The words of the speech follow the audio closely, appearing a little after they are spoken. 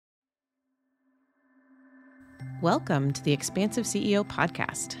Welcome to the Expansive CEO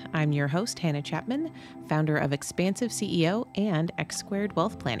podcast. I'm your host, Hannah Chapman, founder of Expansive CEO and X Squared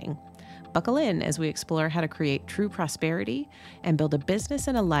Wealth Planning. Buckle in as we explore how to create true prosperity and build a business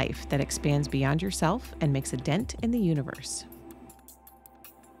and a life that expands beyond yourself and makes a dent in the universe.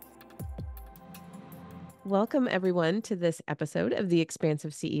 Welcome, everyone, to this episode of the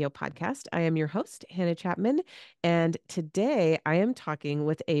Expansive CEO podcast. I am your host, Hannah Chapman, and today I am talking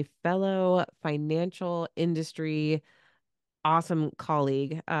with a fellow financial industry awesome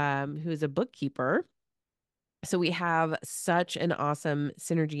colleague who's a bookkeeper. So we have such an awesome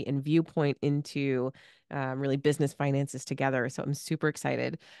synergy and viewpoint into really business finances together. So I'm super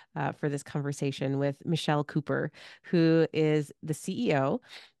excited for this conversation with Michelle Cooper, who is the CEO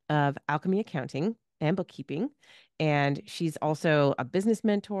of Alchemy Accounting and Bookkeeping. And she's also a business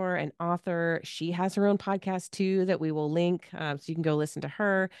mentor and author. She has her own podcast too that we will link, so you can go listen to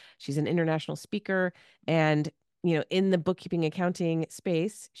her. She's an international speaker. And in the bookkeeping accounting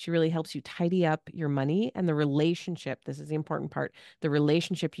space, she really helps you tidy up your money and the relationship. This is the important part, the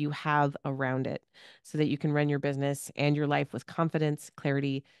relationship you have around it so that you can run your business and your life with confidence,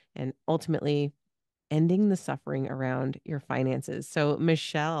 clarity, and ultimately ending the suffering around your finances. So,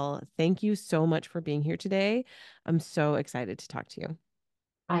 Michelle, thank you so much for being here today. I'm so excited to talk to you.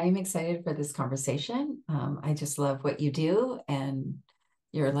 I'm excited for this conversation. I just love what you do, and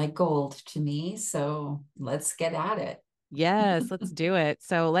you're like gold to me. So let's get at it. Yes, let's do it.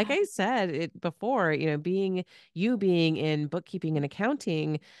 So, like I said it before, being in bookkeeping and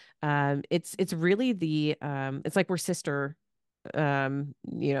accounting, it's really it's like we're sister,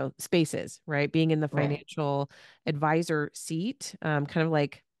 spaces, right? Being in the Right. financial advisor seat, kind of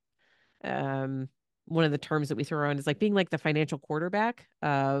like um one of the terms that we throw around is like being like the financial quarterback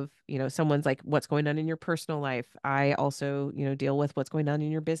of, someone's like, what's going on in your personal life. I also, deal with what's going on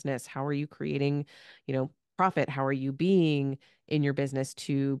in your business. How are you creating, profit? How are you being in your business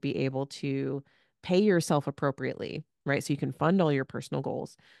to be able to pay yourself appropriately, right? So you can fund all your personal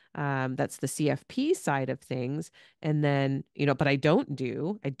goals. That's the CFP side of things. And then, but I don't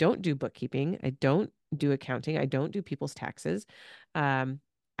do bookkeeping. I don't do accounting. I don't do people's taxes. I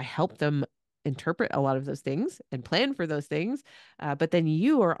help them interpret a lot of those things and plan for those things. But then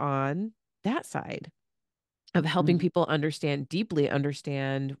you are on that side of helping Mhm. people deeply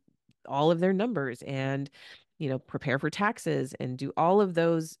understand all of their numbers and, prepare for taxes and do all of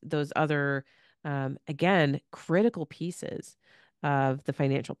those other, again, critical pieces of the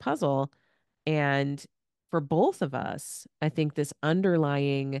financial puzzle. And for both of us, I think this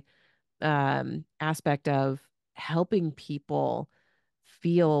underlying aspect of helping people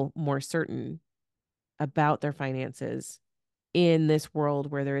feel more certain about their finances in this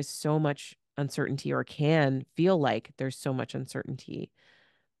world where there is so much uncertainty or can feel like there's so much uncertainty.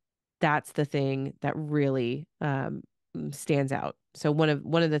 That's the thing that really stands out. So one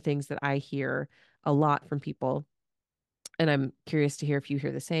of the things that I hear a lot from people, and I'm curious to hear if you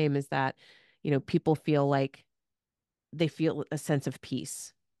hear the same, is that, people feel like they feel a sense of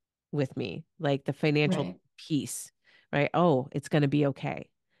peace with me, like the financial Right. peace, right? Oh, it's going to be okay.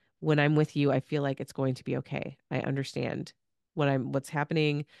 When I'm with you, I feel like it's going to be okay. I understand what's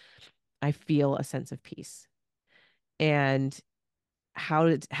happening. I feel a sense of peace. And how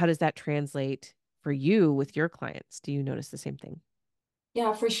does that translate for you with your clients? Do you notice the same thing?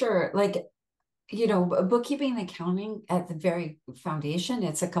 Yeah, for sure. Bookkeeping and accounting at the very foundation,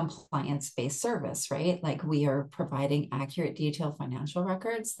 it's a compliance-based service, right? Like we are providing accurate, detailed financial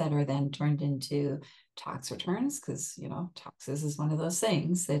records that are then turned into tax returns because, taxes is one of those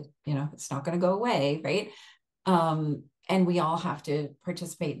things that, it's not going to go away, right? And we all have to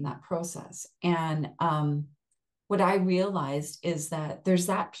participate in that process. And what I realized is that there's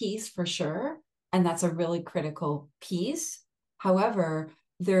that piece for sure, and that's a really critical piece. However,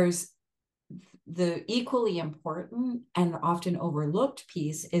 there's the equally important and often overlooked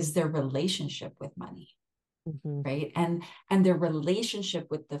piece is their relationship with money, Hmm. right? And their relationship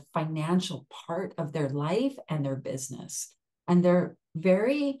with the financial part of their life and their business. And they're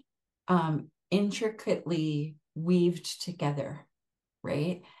very intricately weaved together,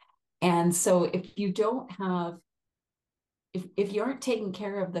 right? And so if you aren't taking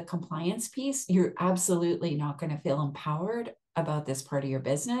care of the compliance piece, you're absolutely not going to feel empowered about this part of your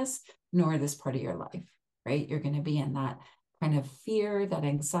business, nor this part of your life, right? You're going to be in that kind of fear, that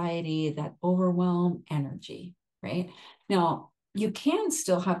anxiety, that overwhelm energy, right? Now, you can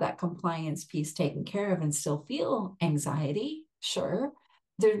still have that compliance piece taken care of and still feel anxiety. Sure.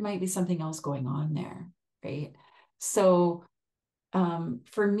 There might be something else going on there, right? So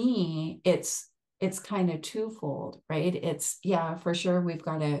for me, it's kind of twofold, right? It's, yeah, for sure, we've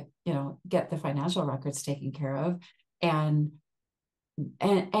got to, get the financial records taken care of, and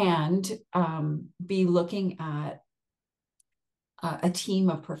be looking at a team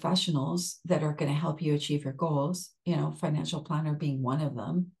of professionals that are going to help you achieve your goals, financial planner being one of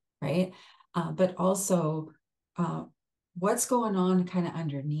them, right? But also, uh, what's going on kind of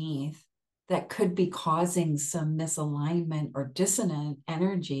underneath that could be causing some misalignment or dissonant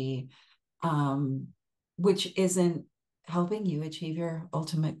energy, um, which isn't helping you achieve your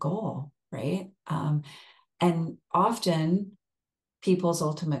ultimate goal, right? And often people's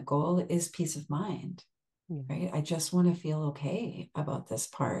ultimate goal is peace of mind, Yeah. right? I just want to feel okay about this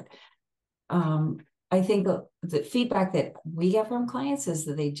part. Um, I think the feedback that we get from clients is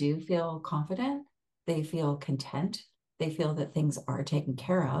that they do feel confident, they feel content, they feel that things are taken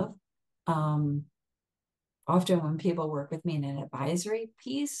care of. Um, Often when people work with me in an advisory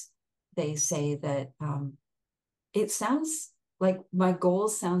piece, they say that it sounds like my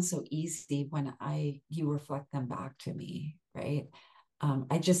goals sound so easy when you reflect them back to me, right?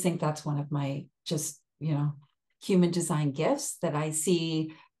 I just think that's one of my just, human design gifts that I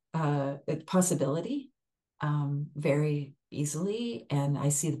see a possibility very easily, and I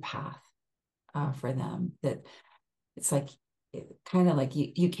see the path for them. That it's like, kind of like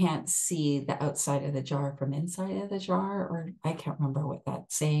you can't see the outside of the jar from inside of the jar, or I can't remember what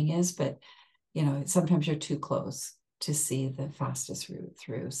that saying is, but sometimes you're too close to see the fastest route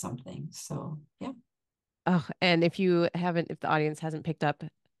through something. So yeah. Oh, and if the audience hasn't picked up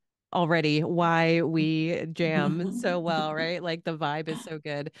already why we jam so well, right? Like the vibe is so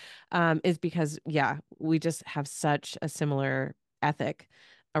good, is because, yeah, we just have such a similar ethic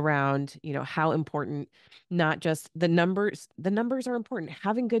around, how important not just the numbers are important.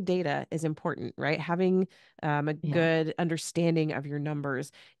 Having good data is important, right? Having a Yeah, good understanding of your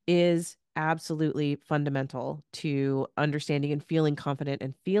numbers is absolutely fundamental to understanding and feeling confident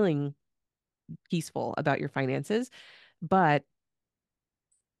and feeling peaceful about your finances. But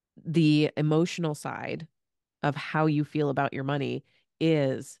the emotional side of how you feel about your money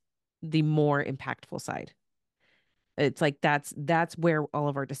is the more impactful side. It's like that's where all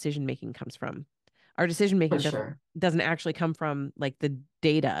of our decision making comes from. Our decision for making doesn't sure. doesn't actually come from like the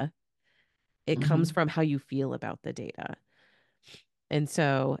data. It comes Mm-hmm. from how you feel about the data. And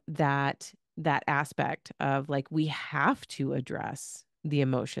so that aspect of like we have to address the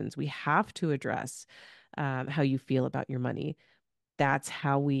emotions. We have to address how you feel about your money. That's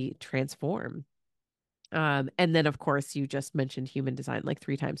how we transform. And then of course you just mentioned human design like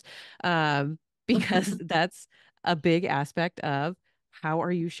three times. Because that's a big aspect of how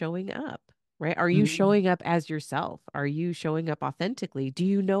are you showing up, right? Are you Mm-hmm. showing up as yourself? Are you showing up authentically? Do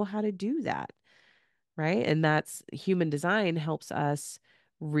you know how to do that? Right? And that's human design helps us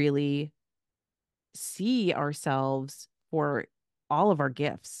really see ourselves for all of our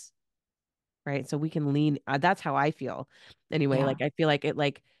gifts, right? So we can lean, that's how I feel. Anyway, Yeah. like I feel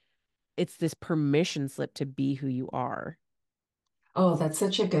like it's this permission slip to be who you are. Oh, that's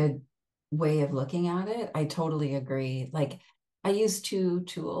such a good way of looking at it. I totally agree. Like, I use two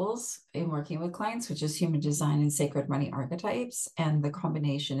tools in working with clients, which is human design and sacred money archetypes. And the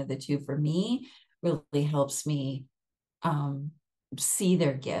combination of the two for me really helps me um, see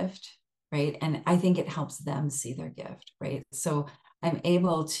their gift, right? And I think it helps them see their gift, right? So I'm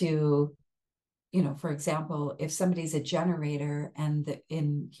able to, for example, if somebody's a generator and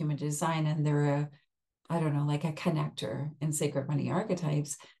in human design and they're I don't know, like a connector in sacred money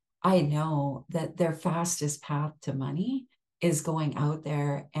archetypes, I know that their fastest path to money is going out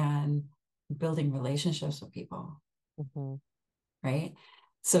there and building relationships with people, Mhm. right?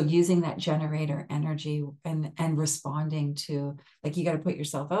 So using that generator energy and responding to, like, you got to put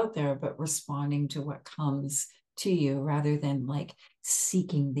yourself out there, but responding to what comes to you rather than like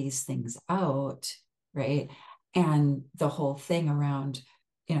seeking these things out, right? And the whole thing around,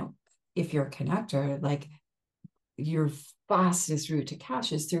 you know, if you're a connector, like, your fastest route to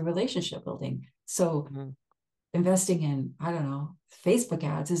cash is through relationship building. So Mhm. investing in, I don't know, Facebook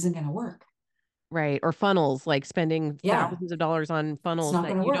ads isn't going to work. Right. Or funnels, like spending Yeah, thousands of dollars on it's funnels not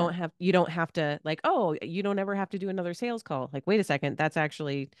that going to work. you don't have to like, oh, you don't ever have to do another sales call. Like, wait a second, that's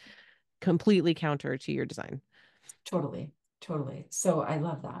actually completely counter to your design. Totally. Totally. So I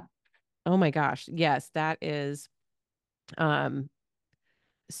love that. Oh my gosh. Yes, that is um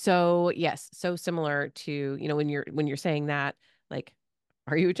so yes, so similar to, when you're saying that, like,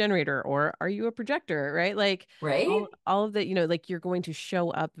 are you a generator or are you a projector, right? Like Right? all of that, like you're going to show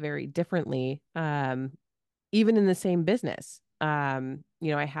up very differently, even in the same business. I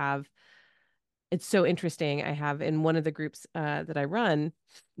have it's so interesting. I have in one of the groups that I run,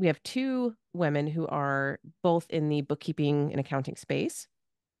 we have two women who are both in the bookkeeping and accounting space.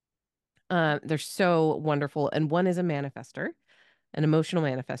 They're so wonderful. And one is a manifester, an emotional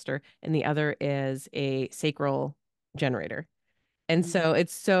manifester, and the other is a sacral generator. And so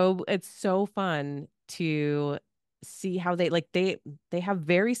it's so fun to see how they have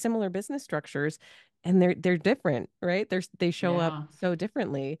very similar business structures and they're different, right? They show up Yeah. so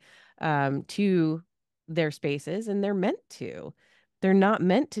differently to their spaces and they're meant to. They're not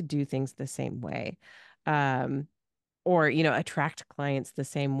meant to do things the same way. Um or attract clients the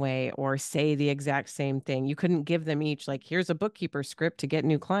same way or say the exact same thing. You couldn't give them each like here's a bookkeeper script to get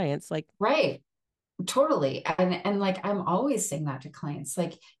new clients. Like Right. Totally. And like I'm always saying that to clients,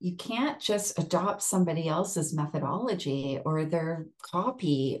 like you can't just adopt somebody else's methodology or their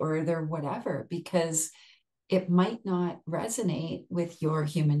copy or their whatever, because it might not resonate with your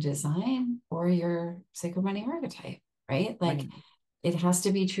human design or your sacred money archetype, right? Like right. it has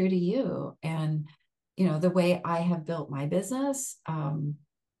to be true to you. And the way I have built my business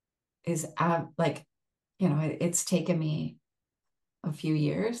is like, it's taken me a few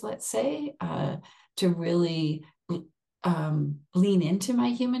years, let's say, to really lean into my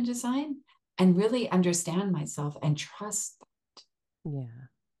human design and really understand myself and trust, Yeah.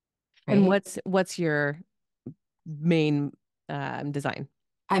 And right? what's your main design?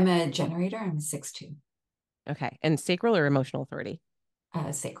 I'm a generator. I'm a 6-2, Okay. And sacral or emotional authority?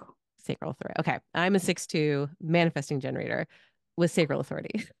 sacral. Sacral authority. Okay. I'm a Yeah. 6-2 manifesting generator with sacral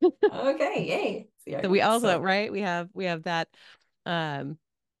authority. Okay, yay. So we Yeah. also, So right? We have um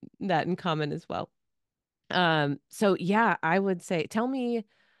that in common as well. So yeah, I would say tell me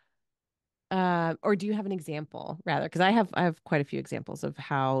or do you have an example rather? Because I have quite a few examples of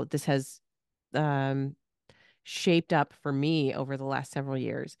how this has um shaped up for me over the last several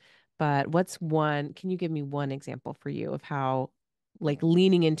years. But can you give me one example for you of how like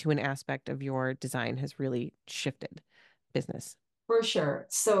leaning into an aspect of your design has really shifted business? for sure.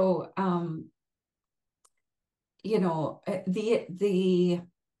 So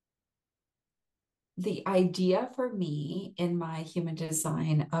the idea for me in my human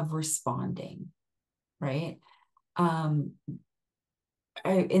design of responding, right? Um,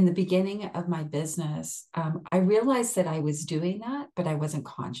 in the beginning of my business, I realized that I was doing that, but I wasn't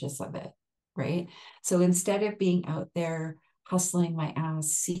conscious of it, right? So instead of being out there hustling my ass,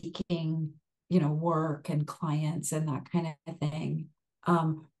 seeking, work and clients and that kind of thing,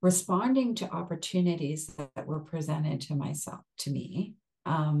 responding to opportunities that were presented to me,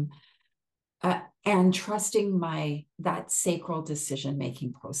 and trusting that sacral decision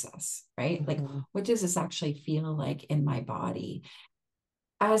making process, right? Like, Mhm. what does this actually feel like in my body?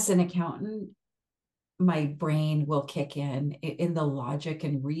 As an accountant, my brain will kick in the logic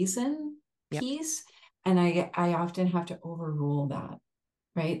and reason Yep. piece. And I often have to overrule that,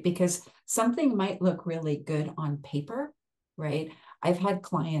 right? Because something might look really good on paper, right? I've had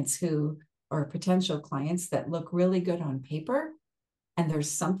clients or potential clients that look really good on paper, and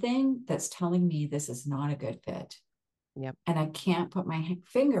there's something that's telling me this is not a good fit. Yep. And I can't put my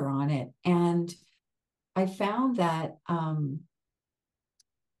finger on it. And I found that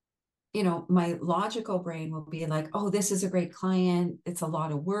my logical brain will be like, oh, this is a great client. It's a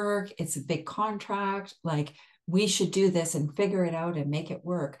lot of work. It's a big contract. Like, we should do this and figure it out and make it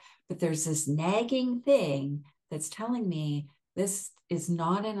work. But there's this nagging thing that's telling me this is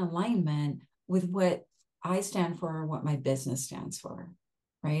not in alignment with what I stand for or what my business stands for,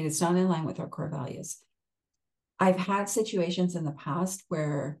 right? It's not in line with our core values. I've had situations in the past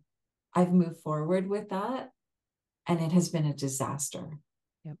where I've moved forward with that and it has been a disaster,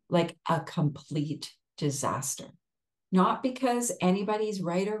 Yep. like a complete disaster. Not because anybody's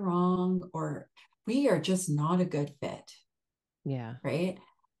right or wrong, or we are just not a good fit, Yeah. right?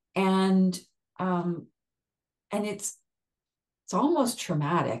 And um, and it's almost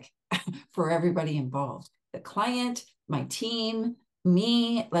traumatic for everybody involved. The client, my team,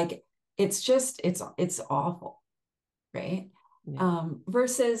 me, like it's awful, right? Yeah.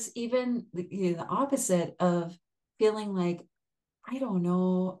 Versus even the opposite of feeling like, I don't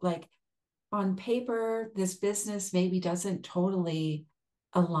know, like on paper, this business maybe doesn't totally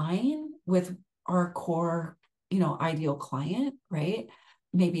align with our core, ideal client, right?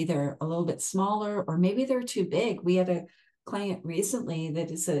 Maybe they're a little bit smaller, or maybe they're too big. We had a client recently that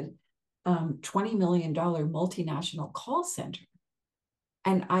is a $20 million multinational call center.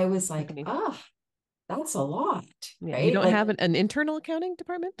 And I was like, Okay. oh, that's a lot, Yeah. You right? don't Like, have an internal accounting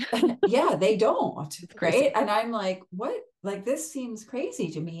department? yeah, they don't, It's crazy. right? And I'm like, what? Like, this seems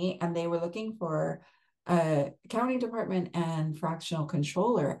crazy to me. And they were looking for a accounting department and fractional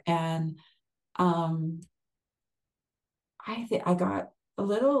controller. And um, I think I got a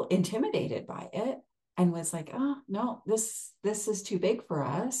little intimidated by it and was like, oh no, this is too big for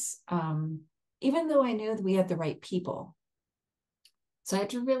us. Even though I knew that we had the right people. So I had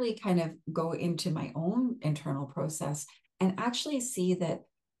to really kind of go into my own internal process and actually see that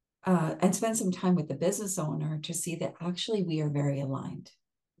and spend some time with the business owner to see that actually we are very aligned,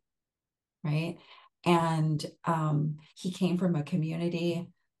 right? And he came from a community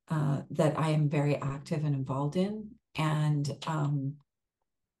that I am very active and involved in, and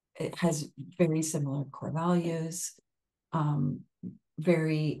it has very similar core values, um,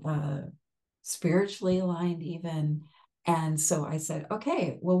 very spiritually aligned, even. And so I said,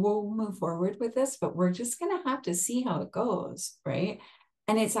 okay, well, we'll move forward with this, but we're just going to have to see how it goes, right?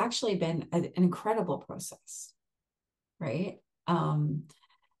 And it's actually been an incredible process, right?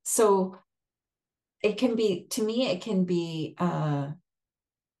 So it can be, to me, it can be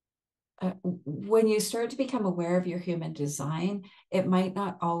when you start to become aware of your human design, it might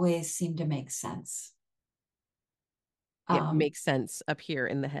not always seem to make sense. It Um, makes sense up here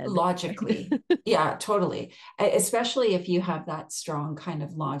in the head. Logically. Yeah, totally. Especially if you have that strong kind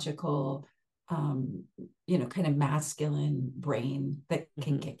of logical, um, kind of masculine brain that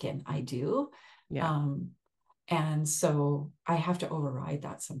can Hmm. kick in. I do. Yeah. Um, and so I have to override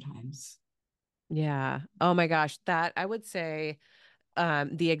that sometimes. Yeah. Oh my gosh. That I would say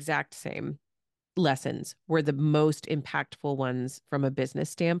the exact same lessons were the most impactful ones from a business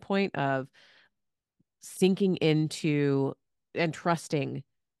standpoint of sinking into and trusting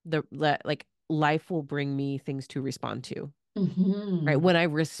like life will bring me things to respond to. Right. Hmm. When I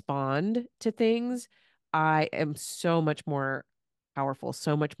respond to things, I am so much more powerful,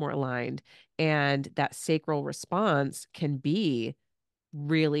 so much more aligned. And that sacral response can be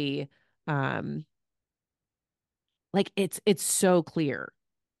really like it's so clear,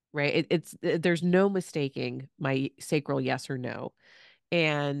 right? There's no mistaking my sacral yes or no.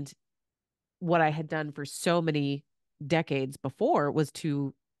 And what I had done for so many decades before was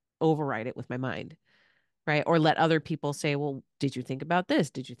to override it with my mind, right? Or let other people say, well, did you think about this?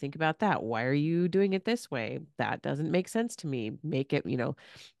 Did you think about that? Why are you doing it this way? That doesn't make sense to me. Make it,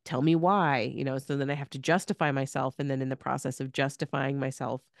 tell me why, so then I have to justify myself. And then in the process of justifying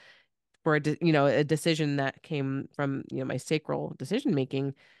myself for a decision that came from, my sacral decision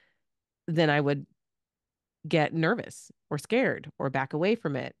making, then I would get nervous or scared or back away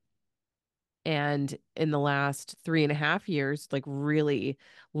from it. And in the last 3.5 years, like really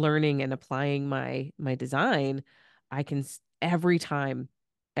learning and applying my design, I can every time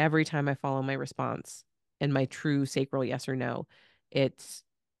I follow my response and my true sacral yes or no, it's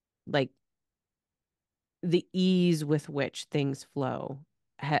like the ease with which things flow.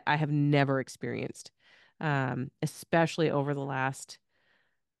 I have never experienced, especially over the last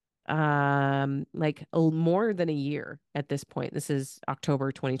like more than a year at this point. This is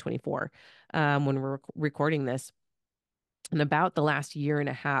October 2024 when we're recording this. And about the last year and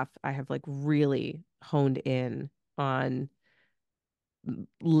a half, I have like really honed in on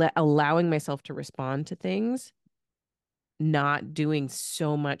allowing myself to respond to things, not doing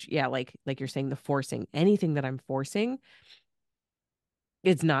so much. Yeah, like you're saying, the forcing. Anything that I'm forcing,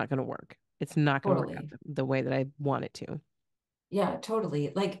 it's not going to work. It's not going to work out Totally. the way that I want it to. Yeah,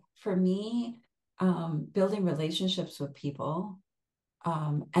 totally. Like for me, building relationships with people,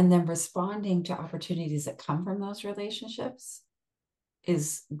 and then responding to opportunities that come from those relationships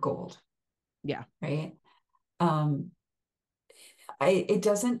is gold, Yeah. right? Um, it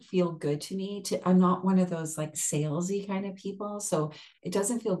doesn't feel good to me to, I'm not one of those like salesy kind of people. So it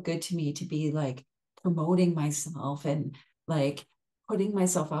doesn't feel good to me to be like promoting myself and like putting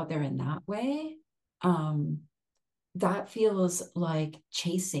myself out there in that way. Um, that feels like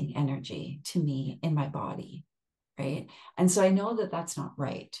chasing energy to me in my body, right? And so I know that that's not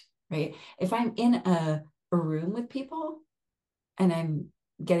right, right? If I'm in a room with people and I'm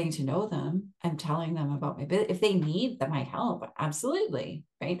getting to know them, I'm telling them about my business. If they need that my help, absolutely,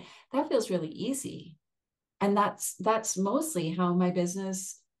 right? That feels really easy. And that's mostly how my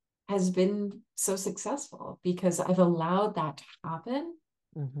business has been so successful because I've allowed that to happen,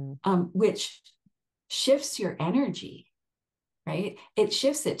 Hmm. which shifts your energy, right? It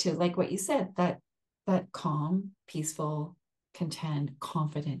shifts it to like what you said, that calm, peaceful, content,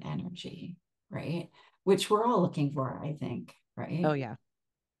 confident energy, right? Which we're all looking for, I think, Oh right? yeah.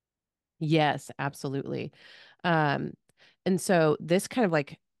 Yes, absolutely. Um, and so this kind of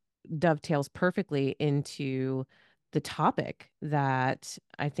like dovetails perfectly into the topic that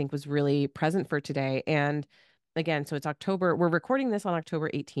I think was really present for today. And again, so it's October, we're recording this on October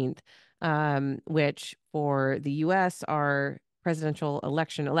 18th, which for the US are presidential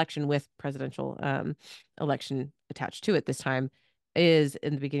election with presidential election attached to it this time, is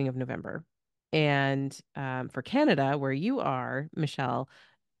in the beginning of November. And for Canada, where you are, Michelle,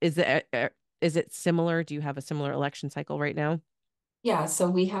 is it similar? Do you have a similar election cycle right now? Yeah, so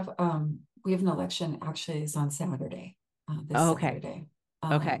we have an election actually is on Saturday, this Oh, okay. Saturday.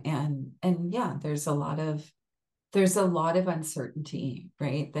 Okay. And yeah, there's a lot of uncertainty,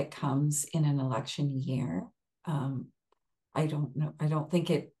 right, that comes in an election year. Um, I don't know. I don't think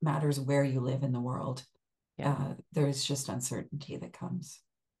it matters where you live in the world. Yeah. There's just uncertainty that comes.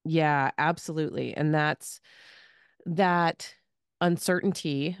 Yeah, absolutely. And that's that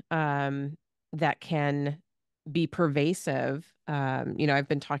uncertainty that can be pervasive. I've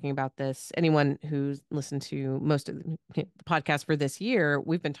been talking about this. Anyone who's listened to most of the podcast for this year,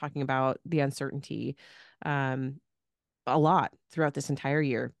 we've been talking about the uncertainty um, a lot throughout this entire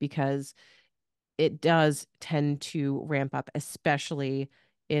year because it does tend to ramp up, especially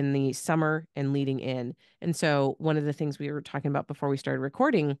in the summer and leading in. And so, one of the things we were talking about before we started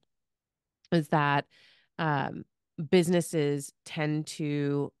recording is that um, businesses tend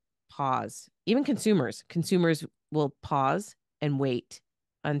to pause. Even consumers will pause and wait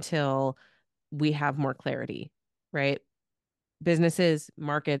until we have more clarity, right? Businesses,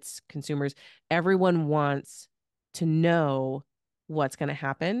 markets, consumers, everyone wants to know what's going to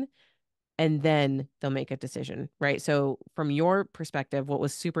happen and then they'll make a decision, right? So, from your perspective, what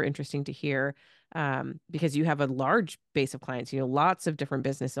was super interesting to hear, because you have a large base of clients, lots of different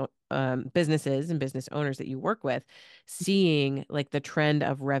businesses and business owners that you work with, seeing like the trend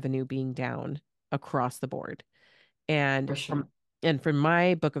of revenue being down across the board. And For from sure. and from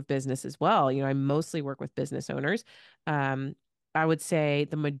my book of business as well, I mostly work with business owners. Um, I would say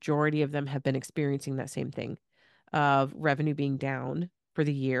the majority of them have been experiencing that same thing of revenue being down for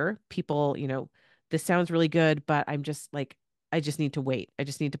the year. People, this sounds really good, but I'm just like, I just need to wait. I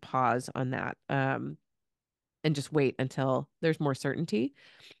just need to pause on that, and just wait until there's more certainty.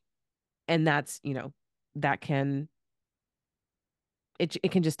 And that's, that can,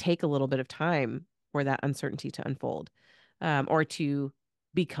 it can just take a little bit of time for that uncertainty to unfold, or to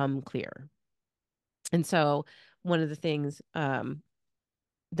become clear. And so one of the things,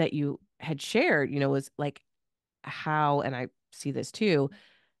 that you had shared, was like how, and I see this too,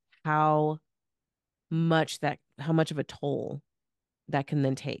 how how much of a toll that can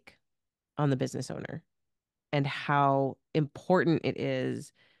then take on the business owner and how important it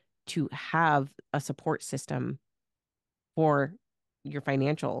is to have a support system for your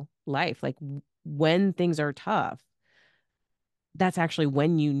financial life. Like when things are tough, that's actually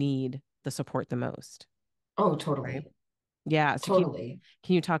when you need the support the most, Oh, right? totally. Yeah. So Totally.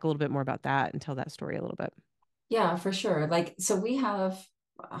 can you talk a little bit more about that and tell that story a little bit? Yeah, for sure. Like, so we have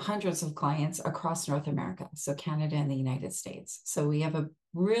hundreds of clients across North America, so Canada and the United States. So we have a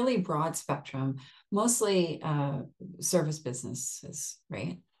really broad spectrum, mostly service businesses,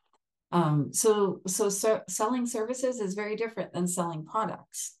 right? So selling services is very different than selling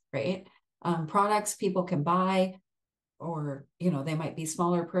products, right? Products people can buy, or they might be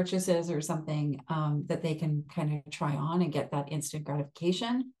smaller purchases or something that they can kind of try on and get that instant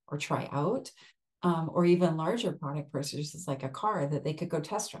gratification or try out, or even larger product purchases like a car that they could go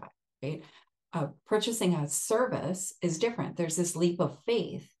test drive, right? Purchasing a service is different. There's this leap of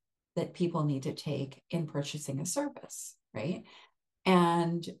faith that people need to take in purchasing a service, right?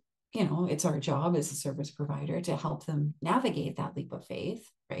 And it's our job as a service provider to help them navigate that leap of faith,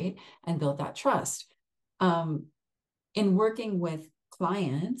 right? And build that trust. In working with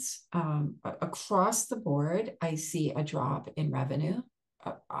clients across the board, I see a drop in revenue.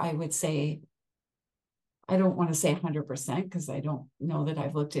 I would say, I don't want to say 100% because I don't know that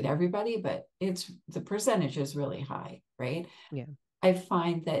I've looked at everybody, but the percentage is really high, right? Yeah. I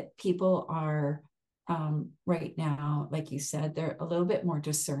find that people are right now, like you said, they're a little bit more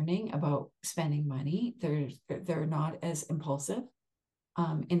discerning about spending money. They're not as impulsive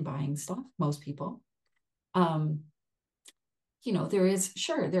in buying stuff, most people. Um,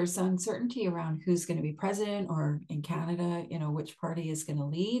 there's uncertainty around who's going to be president, or in Canada, which party is going to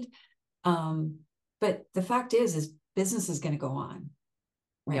lead. But the fact is business is going to go on,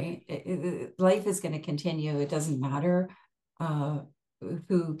 Yep. right? Life is going to continue. It doesn't matter uh,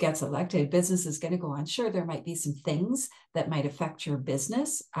 who gets elected. Business is going to go on. Sure, there might be some things that might affect your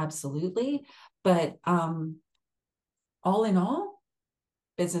business, absolutely. But all in all,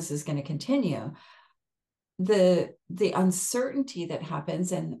 business is going to continue. The uncertainty that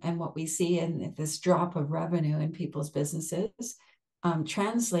happens, and what we see in this drop of revenue in people's businesses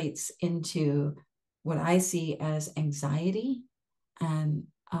translates into what I see as anxiety and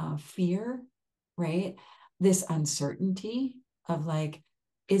fear, right? This uncertainty. of like,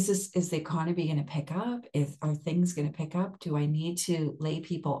 is the economy going to pick up? Are things going to pick up? Do I need to lay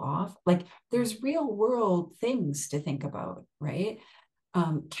people off? Like there's real world things to think about, right?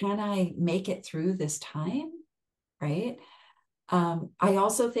 Can I make it through this time? Right. I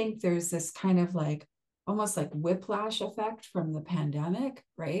also think there's this kind of like almost like whiplash effect from the pandemic,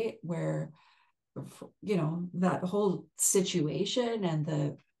 right? Where, that whole situation and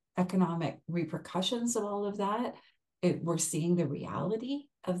the economic repercussions of all of that, we're seeing the reality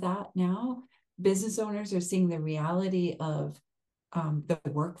of that now. Business owners are seeing the reality of the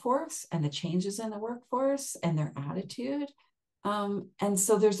workforce and the changes in the workforce and their attitude. And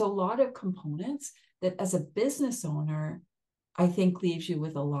so there's a lot of components that as a business owner, I think leaves you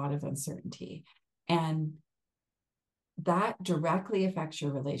with a lot of uncertainty. And that directly affects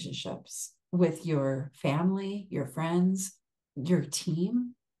your relationships with your family, your friends, your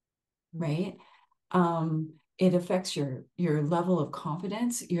team, right? It affects your level of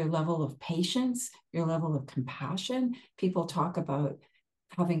confidence, your level of patience, your level of compassion. People talk about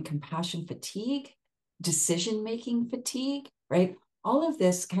having compassion fatigue, decision-making fatigue, right? All of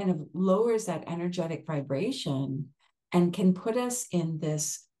this kind of lowers that energetic vibration and can put us in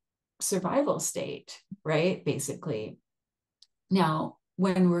this survival state, right? Basically. Now,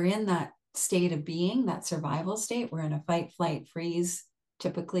 when we're in that state of being, that survival state, we're in a fight, flight, freeze,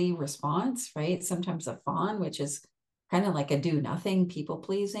 typically response, right? Sometimes a fawn, which is kind of like a do nothing, people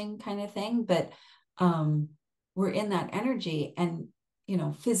pleasing kind of thing. But we're in that energy. And,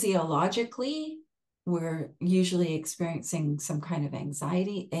 physiologically, we're usually experiencing some kind of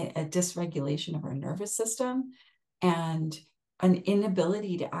anxiety, a dysregulation of our nervous system, and an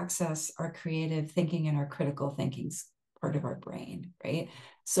inability to access our creative thinking and our critical thinking part of our brain, right?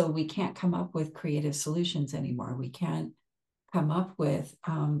 So we can't come up with creative solutions anymore. We can't come up with,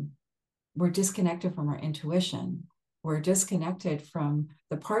 we're disconnected from our intuition. We're disconnected from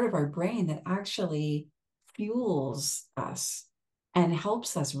the part of our brain that actually fuels us and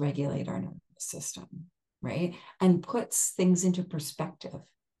helps us regulate our nervous system, right? And puts things into perspective,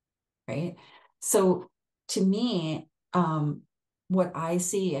 right? So to me, what I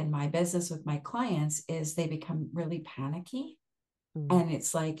see in my business with my clients is they become really panicky. And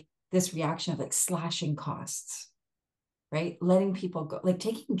it's like this reaction of like slashing costs, right? Letting people go, like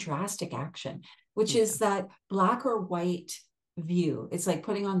taking drastic action, which is that black or white view. It's like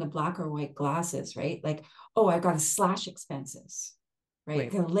putting on the black or white glasses, right? Like, oh, I got to slash expenses, right? I'm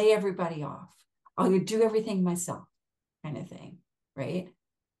going to lay everybody off. I'll do everything myself kind of thing, right?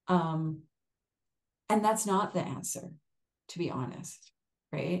 And that's not the answer, to be honest,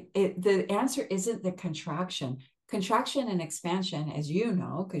 right? The answer isn't the contraction. Contraction and expansion, as you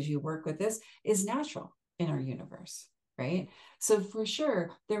know, because you work with this, is natural in our universe, right? So for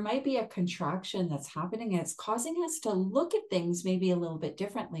sure, there might be a contraction that's happening and it's causing us to look at things maybe a little bit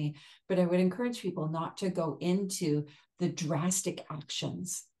differently. But I would encourage people not to go into the drastic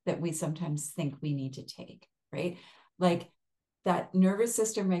actions that we sometimes think we need to take, right? Like that nervous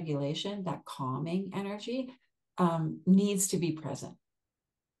system regulation, that calming energy, needs to be present.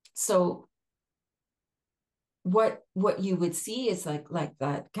 So what you would see is like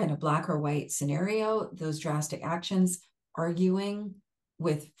that kind of black or white scenario, those drastic actions, arguing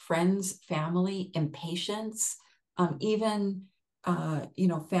with friends, family, impatience, even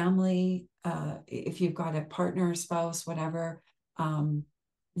family, if you've got a partner, spouse, whatever,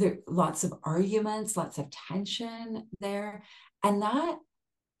 there lots of arguments, lots of tension there. And that,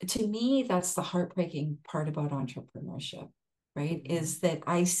 to me, that's the heartbreaking part about entrepreneurship, right? Is that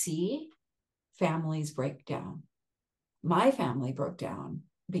I see families break down. My family broke down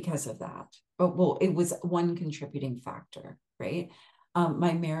because of that. But well, it was one contributing factor, right?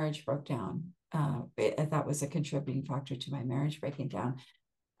 My marriage broke down. That was a contributing factor to my marriage breaking down.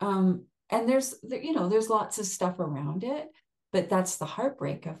 And there's lots of stuff around it, but that's the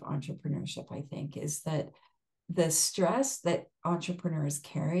heartbreak of entrepreneurship, I think, is that the stress that entrepreneurs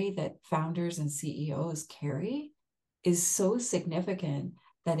carry, that founders and CEOs carry, is so significant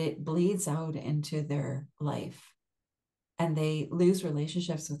that it bleeds out into their life. And they lose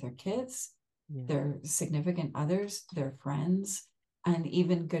relationships with their kids, their significant others, their friends, and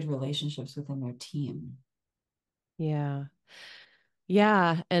even good relationships within their team. Yeah.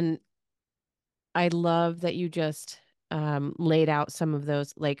 Yeah. And I love that you just laid out some of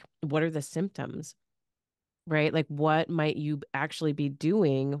those, like, what are the symptoms, right? Like, what might you actually be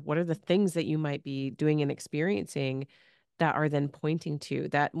doing? What are the things that you might be doing and experiencing that are then pointing to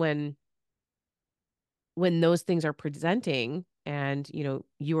that when those things are presenting and,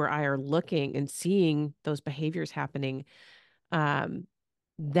 you or I are looking and seeing those behaviors happening, um,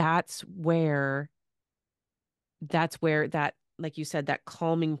 that's where that like you said, that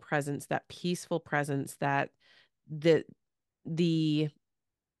calming presence, that peaceful presence, that the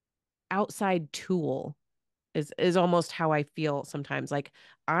outside tool is almost how I feel sometimes. Like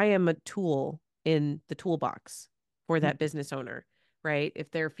I am a tool in the toolbox for that business owner, right?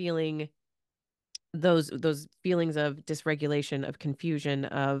 If they're feeling those feelings of dysregulation, of confusion,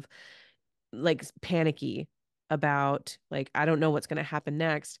 of like panicky about like I don't know what's going to happen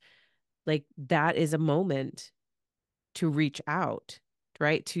next, like that is a moment to reach out,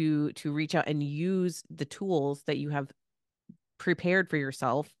 right? To reach out and use the tools that you have prepared for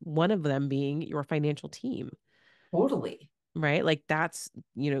yourself, one of them being your financial team, Totally. right? Like that's,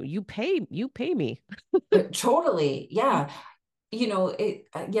 you pay me. Totally. Yeah.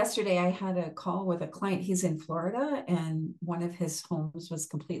 Yesterday I had a call with a client. He's in Florida, and one of his homes was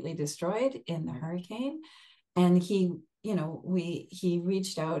completely destroyed in the hurricane. And he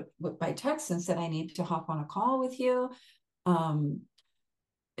reached out by text and said, I need to hop on a call with you. Um,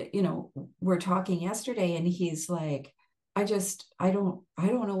 we're talking yesterday, and he's like, I don't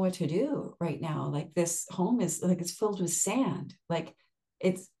know what to do right now. Like, this home is like, it's filled with sand. Like,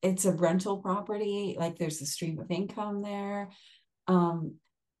 it's a rental property. Like, there's a stream of income there. Um,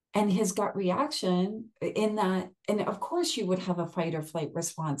 and his gut reaction in that, and of course you would have a fight or flight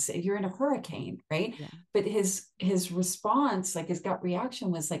response. You're in a hurricane, right? Yeah. But his response, like his gut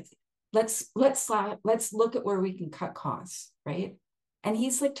reaction, was like, let's look at where we can cut costs, right? And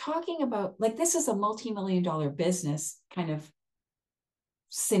he's like talking about, like, this is a multi-million-dollar business kind of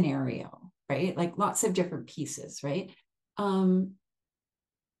scenario, right? Like lots of different pieces, right? um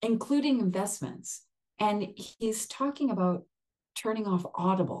including investments. And he's talking about turning off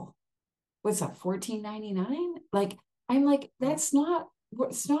Audible. What's that, 14.99? Like, I'm like, Right. it's not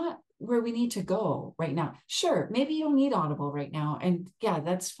where we need to go right now. Sure, maybe you don't need Audible right now, and yeah,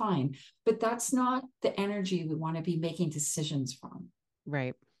 that's fine, but that's not the energy we want to be making decisions from,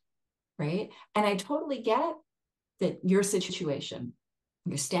 Right. right? And I totally get that your situation,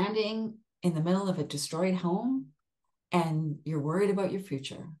 you're standing in the middle of a destroyed home and you're worried about your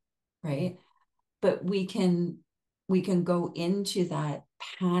future, Yeah. right? But we can go into that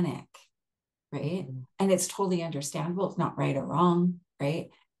panic, right? Mhm. And it's totally understandable. It's not right or wrong, right?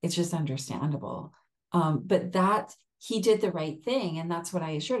 It's just understandable. But that he did the right thing. And that's what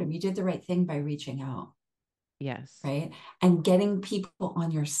I assured him. You did the right thing by reaching out, Yes. right? And getting people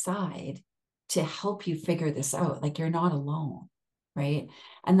on your side to help you figure this out. Like, you're not alone, right?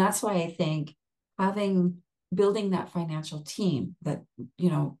 And that's why I think building that financial team, that,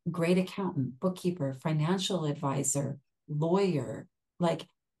 great accountant, bookkeeper, financial advisor, lawyer, like,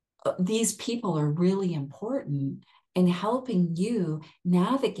 these people are really important in helping you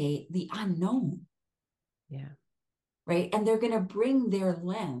navigate the unknown, Yeah. right? And they're going to bring their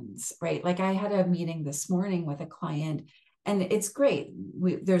lens, right? Like, I had a meeting this morning with a client, and it's great.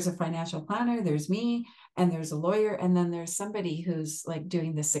 There's a financial planner, there's me, and there's a lawyer, and then there's somebody who's like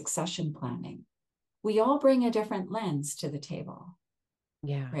doing the succession planning. We all bring a different lens to the table,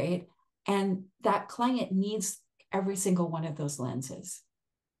 Yeah. right? And that client needs every single one of those lenses,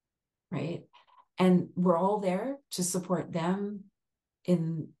 right? And we're all there to support them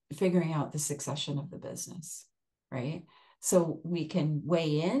in figuring out the succession of the business, right? So we can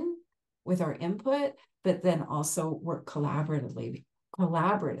weigh in with our input, but then also work collaboratively.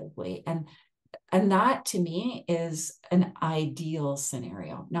 And that to me is an ideal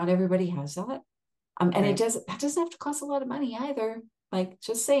scenario. Not everybody has that. And Right. that doesn't have to cost a lot of money either. Like,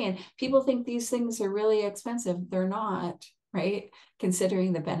 just saying, people think these things are really expensive. They're not, right?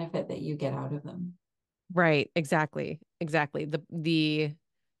 Considering the benefit that you get out of them. Right. Exactly. Exactly. The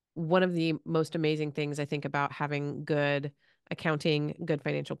one of the most amazing things I think about having good accounting, good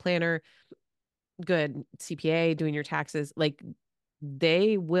financial planner, good CPA doing your taxes, like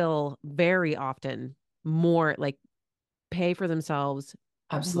they will very often more like pay for themselves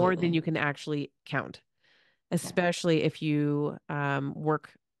more than Absolutely. you can actually count, Yeah. especially if you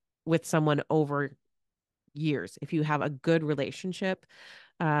work with someone over years. If you have a good relationship,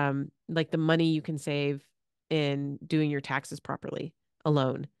 like the money you can save in doing your taxes properly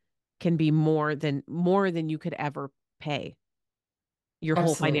alone can be more than you could ever pay your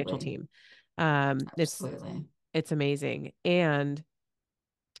whole financial Absolutely. team. It's Absolutely. it's amazing. And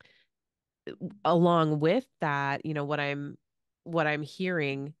along with that, what I'm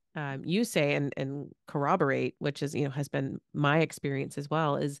hearing you say and corroborate, which is, has been my experience as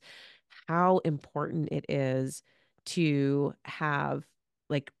well, is how important it is to have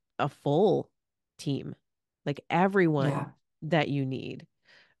like a full team, like everyone Yeah. that you need,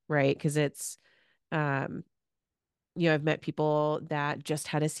 right? Because it's um I've met people that just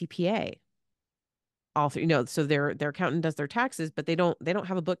had a CPA all through, so their accountant does their taxes, but they don't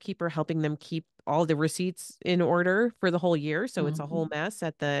have a bookkeeper helping them keep all the receipts in order for the whole year. So it's a whole Mhm. mess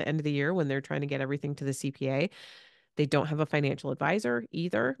at the end of the year when they're trying to get everything to the CPA. They don't have a financial advisor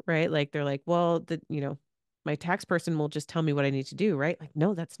either, right? Like they're like, well, my tax person will just tell me what I need to do, right? Like,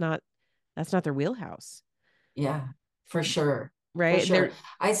 no, that's not their wheelhouse, Yeah, for sure. For right? sure.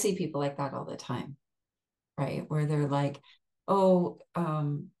 I see people like that all the time, right? Where they're like, oh,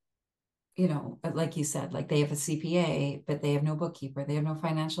 like you said, like they have a CPA, but they have no bookkeeper, they have no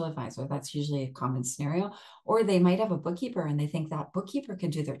financial advisor. That's usually a common scenario. Or they might have a bookkeeper and they think that bookkeeper can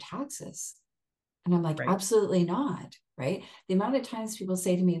do their taxes. And I'm like, Right. absolutely not. Right. The amount of times people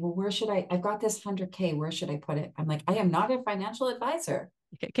say to me, well, I've got this 100K, where should I put it? I'm like, I am not a financial advisor.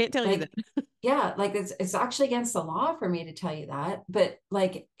 Can't tell you that. Like, yeah, like it's actually against the law for me to tell you that. But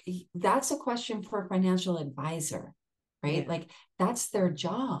like, that's a question for a financial advisor, right? Yeah. Like, that's their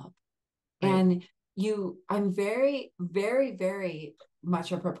job. Right. And I'm very, very, very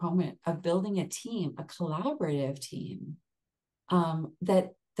much a proponent of building a team, a collaborative team,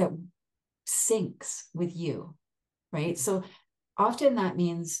 that syncs with you, right? So often that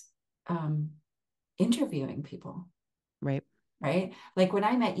means um, interviewing people, Right. right? Like when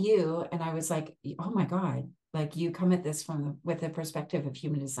I met you and I was like, oh my God, like you come at this with the perspective of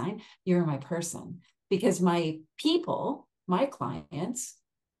human design, you're my person. Because my people, my clients,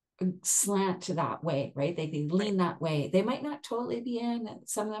 slant to that way, right? They Right. lean that way. They might not totally be in.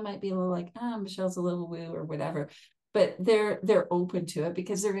 Some of them might be a little like, Michelle's a little woo or whatever, but they're open to it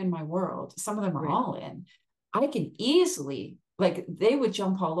because they're in my world. Some of them are Right. all in. I can easily, like, they would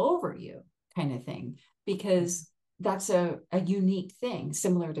jump all over you, kind of thing, because that's a unique thing,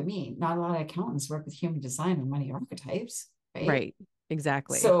 similar to me. Not a lot of accountants work with human design and money archetypes, right? Right.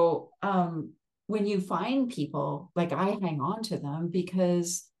 Exactly. So when you find people, like I hang on to them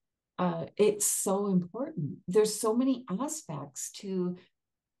because it's so important. There's so many aspects to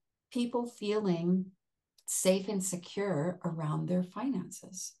people feeling safe and secure around their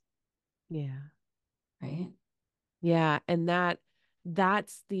finances, Yeah. right? Yeah. And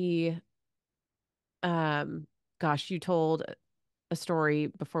that's the gosh, you told a story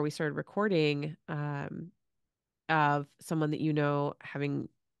before we started recording, of someone that having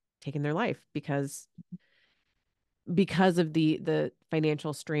taken their life because of the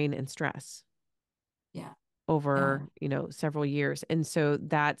financial strain and stress Yeah, yeah, over, several years. And so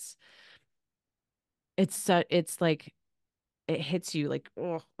it's like it hits you like,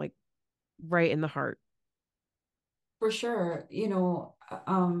 oh, like right in the heart. for sure.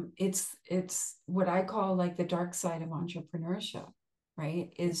 It's what I call like the dark side of entrepreneurship,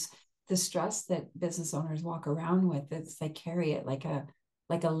 right? Yeah. Is the stress that business owners walk around with. It's they carry it like a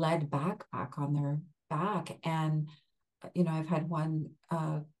lead backpack on their back. And I've had one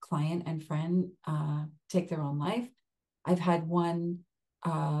client and friend take their own life. I've had one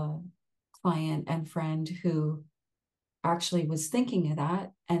uh, client and friend who actually was thinking of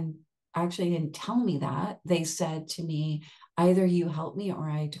that and actually didn't tell me that. They said to me, either you help me or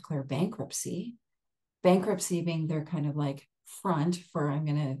I declare bankruptcy. Bankruptcy being their kind of like front for I'm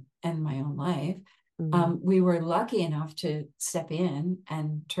going to end my own life. Mm, We were lucky enough to step in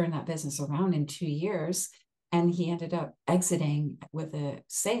and turn that business around in 2 years. And he ended up exiting with a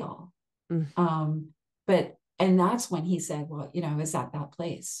sale. mm, And that's when he said, well, I was at that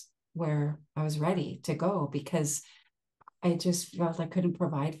place where I was ready to go because I just felt I couldn't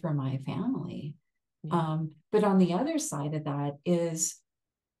provide for my family. yeah. But on the other side of that is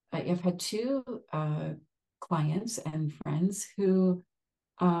I've had two clients and friends who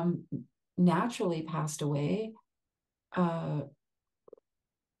um, naturally passed away, uh,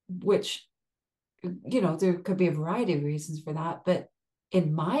 which, there could be a variety of reasons for that. But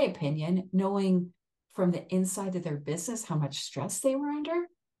in my opinion, knowing from the inside of their business how much stress they were under,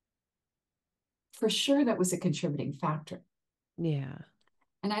 for sure that was a contributing factor. Yeah.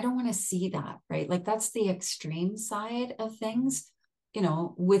 And I don't want to see that, right? Like that's the extreme side of things.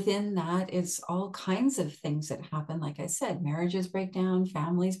 Within that is all kinds of things that happen. Like I said, marriages break down,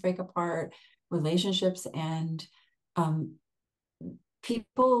 families break apart, relationships end, um,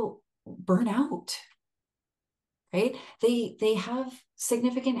 people burn out, right? They have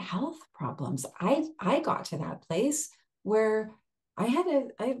significant health problems. I got to that place where I had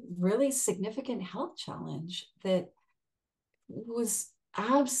a really significant health challenge that was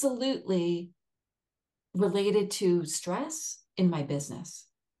absolutely related to stress in my business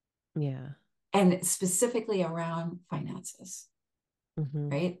Yeah. and specifically around finances, Hmm.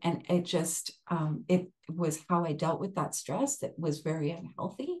 right? And it was how I dealt with that stress that was very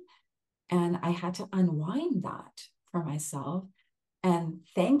unhealthy. And I had to unwind that for myself. And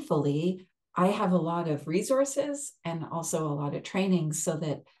thankfully, I have a lot of resources and also a lot of training so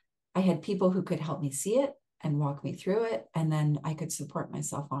that I had people who could help me see it and walk me through it. And then I could support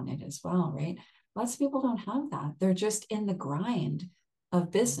myself on it as well, right? Lots of people don't have that. They're just in the grind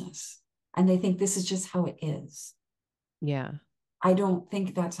of business and they think this is just how it is. Yeah. I don't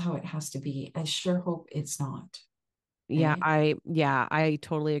think that's how it has to be. I sure hope it's not. Yeah, Right. I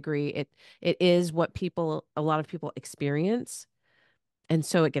totally agree. It is what a lot of people experience, and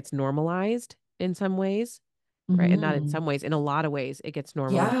so it gets normalized in some ways, right? And not in Mm-hmm. some ways, in a lot of ways it gets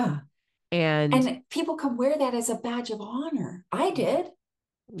normalized. Yeah. And And people can wear that as a badge of honor. I did.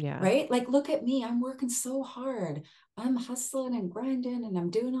 yeah, Right? Like, look at me. I'm working so hard. I'm hustling and grinding and I'm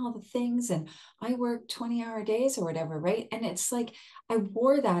doing all the things. And I work 20-hour days or whatever. Right. And it's like, I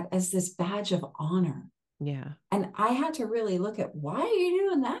wore that as this badge of honor. yeah, And I had to really look at why are you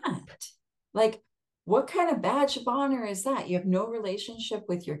doing that? Like, what kind of badge of honor is that? You have no relationship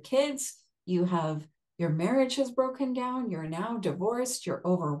with your kids. You have your marriage has broken down. You're now divorced. You're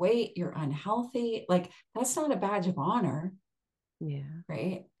overweight. You're unhealthy. Like, that's not a badge of honor, yeah,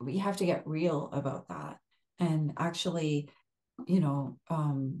 right? We have to get real about that and actually, you know,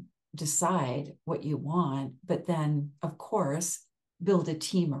 decide what you want, but then, of course, build a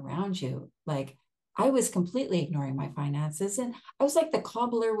team around you. Like, I was completely ignoring my finances and I was like the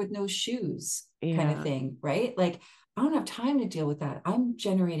cobbler with no shoes kind of yeah, thing, right? Like, I don't have time to deal with that. I'm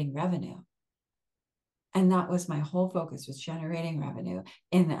generating revenue. And that was my whole focus was generating revenue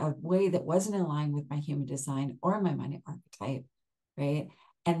in a way that wasn't aligned with my human design or my money archetype, right?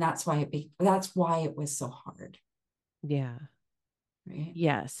 And that's why it was so hard, yeah. right?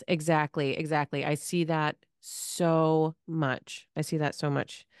 Yes, exactly, exactly. I see that so much. I see that so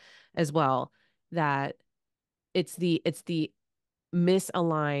much as well, that it's the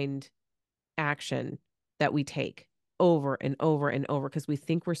misaligned action that we take over and over and over because we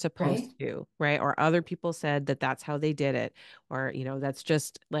think we're Right? supposed to, right? Or other people said that that's how they did it, or that's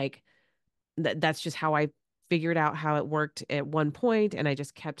just like that's just how I figured out how it worked at one point, and I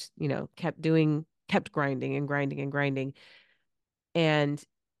just kept grinding and grinding and grinding, and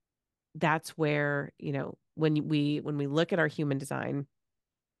that's where when we look at our human design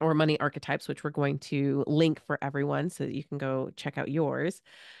or money archetypes, which we're going to link for everyone so that you can go check out yours.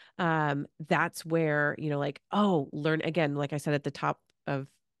 That's where, like, oh, learn again, like I said at the top of,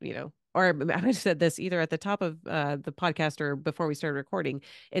 or I might have said this either at the top of the podcast or before we started recording.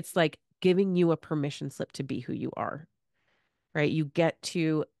 It's like giving you a permission slip to be who you are, right? You get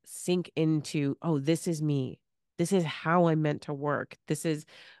to sink into, oh, this is me. This is how I'm meant to work.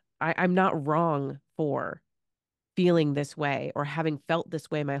 I'm not wrong for feeling this way or having felt this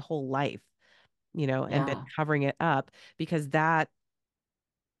way my whole life, and been Yeah, covering it up, because the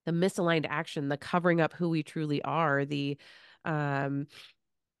misaligned action, the covering up who we truly are, the um,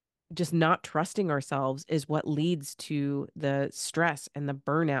 just not trusting ourselves is what leads to the stress and the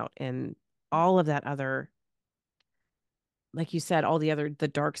burnout and all of that other, like you said, the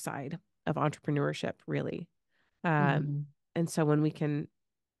dark side of entrepreneurship, really. Um, mm-hmm. and so when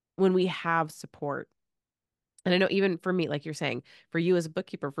we have support, and I know even for me, like you're saying, for you as a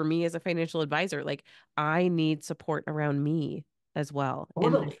bookkeeper, for me as a financial advisor, like I need support around me as well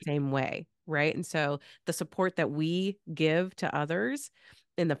in the Totally, same way. Right. And so the support that we give to others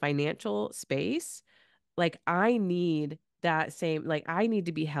in the financial space, like I need that same, like I need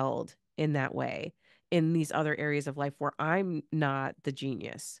to be held in that way in these other areas of life where I'm not the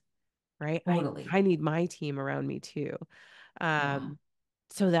genius. Right. totally. I need my team around me too. Yeah, Um,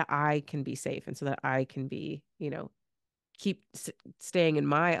 so that I can be safe and so that I can be, keep staying in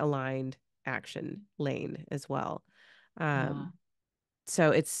my aligned action lane as well. yeah,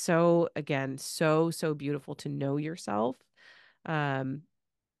 So it's so, again, so beautiful to know yourself, um,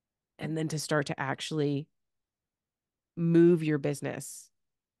 and then to start to actually move your business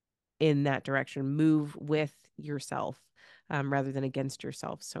in that direction, move with yourself, rather than against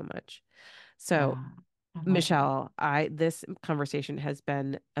yourself so much. So, yeah. I love that. Michelle, I this conversation has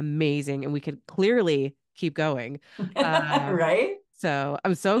been amazing, and we could clearly keep going. Um, Right? so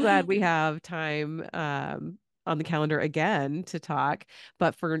I'm so glad we have time on the calendar again to talk.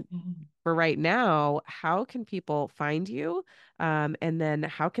 But for right now, how can people find you? And then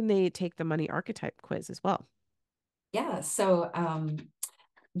how can they take the money archetype quiz as well? Yeah. So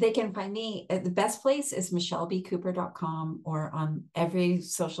they can find me at the best place is michellebcooper.com or on every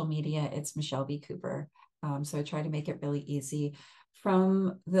social media, it's Michelle B. Cooper. So I try to make it really easy.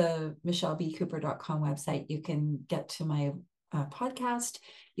 From the michellebcooper.com website, you can get to my podcast.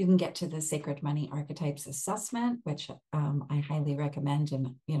 You can get to the Sacred Money Archetypes Assessment, which I highly recommend.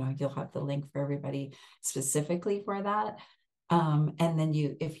 And, you'll have the link for everybody specifically for that. And then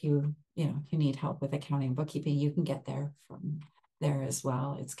if you need help with accounting and bookkeeping, you can get there from there as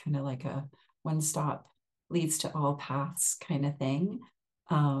well. It's kind of like a one stop leads to all paths kind of thing.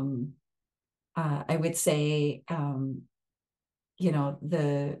 I would say,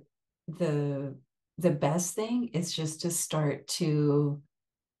 the best thing is just to start to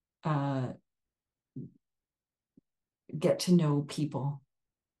get to know people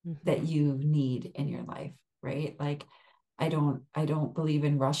that you need in your life, right? Like, I don't believe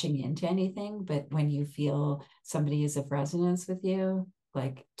in rushing into anything, but when you feel somebody is of resonance with you,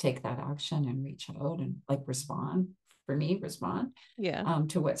 like, take that action and reach out and like respond. For me, respond Yeah.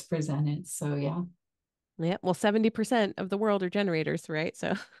 to what's presented. So yeah. Yeah. Well, 70% of the world are generators, right?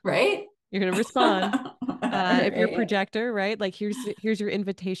 So Right. you're going to respond. If you're a Right. projector, right? Like here's your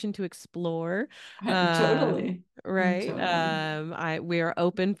invitation to explore. Totally. Right. Totally. We are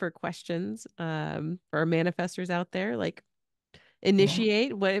open for questions. For our manifestors out there, like Yeah.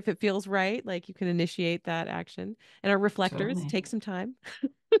 initiate what if it feels right, like you can initiate that action. And our reflectors, Totally. take some time.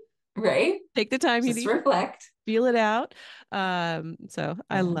 Right. Take the time you Just need. reflect. Feel it out. So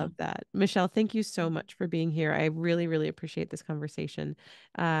I Yeah. love that. Michelle, thank you so much for being here. I really, really appreciate this conversation.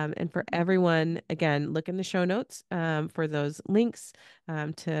 And for everyone, again, look in the show notes for those links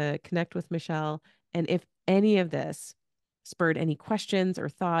to connect with Michelle. And if any of this spurred any questions or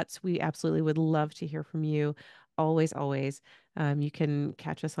thoughts, we absolutely would love to hear from you. Always, always. You can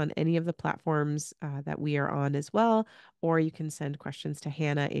catch us on any of the platforms that we are on as well, or you can send questions to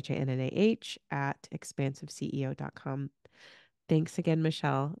Hannah, Hannah, at expansiveceo.com. Thanks again,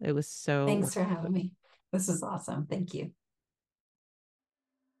 Michelle. It was so Thanks for wonderful. having me. This is awesome. Thank you.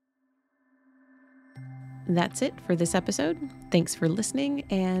 That's it for this episode. Thanks for listening,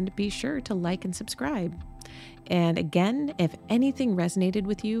 and be sure to like and subscribe. And again, if anything resonated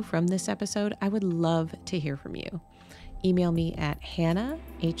with you from this episode, I would love to hear from you. Email me at Hannah,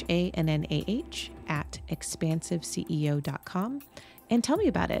 Hannah, at expansiveceo.com and tell me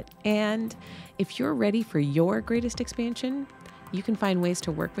about it. And if you're ready for your greatest expansion, you can find ways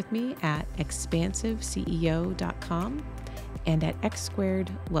to work with me at expansiveceo.com and at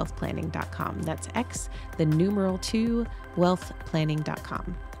x2wealthplanning.com. That's X, the numeral 2,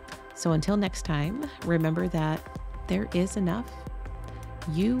 wealthplanning.com. So until next time, remember that there is enough.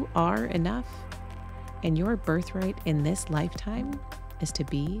 You are enough. And your birthright in this lifetime is to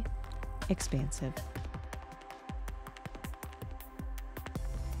be expansive.